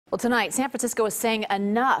Well, tonight, San Francisco is saying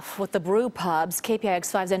enough with the Brew pubs. KPIX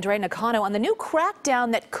 5's Andrea Nakano on the new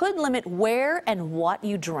crackdown that could limit where and what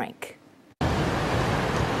you drink.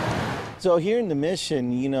 So here in the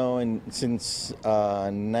Mission, you know, and since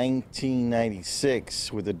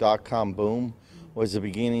 1996 with the dot-com boom, was the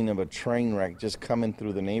beginning of a train wreck just coming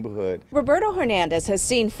through the neighborhood. Roberto Hernandez has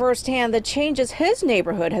seen firsthand the changes his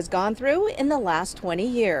neighborhood has gone through in the last 20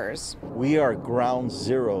 years. We are ground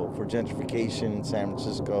zero for gentrification in San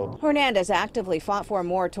Francisco. Hernandez actively fought for a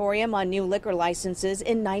moratorium on new liquor licenses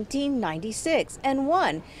in 1996 and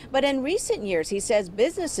won. But in recent years, he says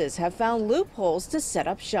businesses have found loopholes to set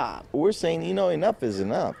up shop. We're saying, you know, enough is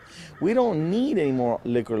enough. We don't need any more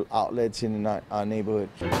liquor outlets in our neighborhood.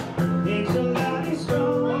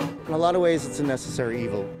 In a lot of ways, it's a necessary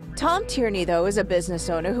evil. Tom Tierney, though, is a business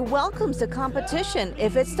owner who welcomes the competition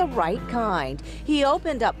if it's the right kind. He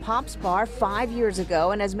opened up Pop's Bar 5 years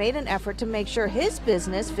ago and has made an effort to make sure his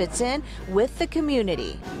business fits in with the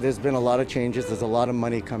community. There's been a lot of changes. There's a lot of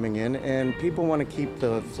money coming in, and people want to keep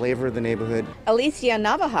the flavor of the neighborhood. Alicia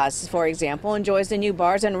Navajas, for example, enjoys the new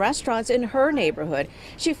bars and restaurants in her neighborhood.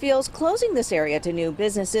 She feels closing this area to new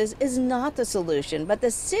businesses is not the solution, but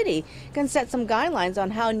the city can set some guidelines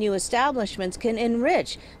on how new establishments can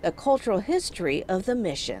enrich the cultural history of the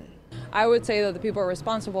Mission. I would say that the people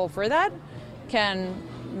responsible for that can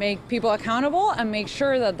make people accountable and make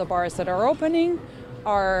sure that the bars that are opening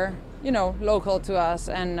are, you know, local to us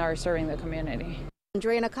and are serving the community.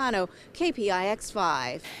 Andrea Nakano, KPIX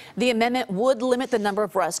 5. The amendment would limit the number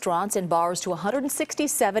of restaurants and bars to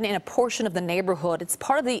 167 in a portion of the neighborhood. It's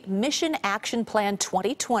part of the Mission Action Plan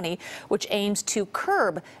 2020, which aims to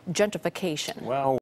curb gentrification. Well,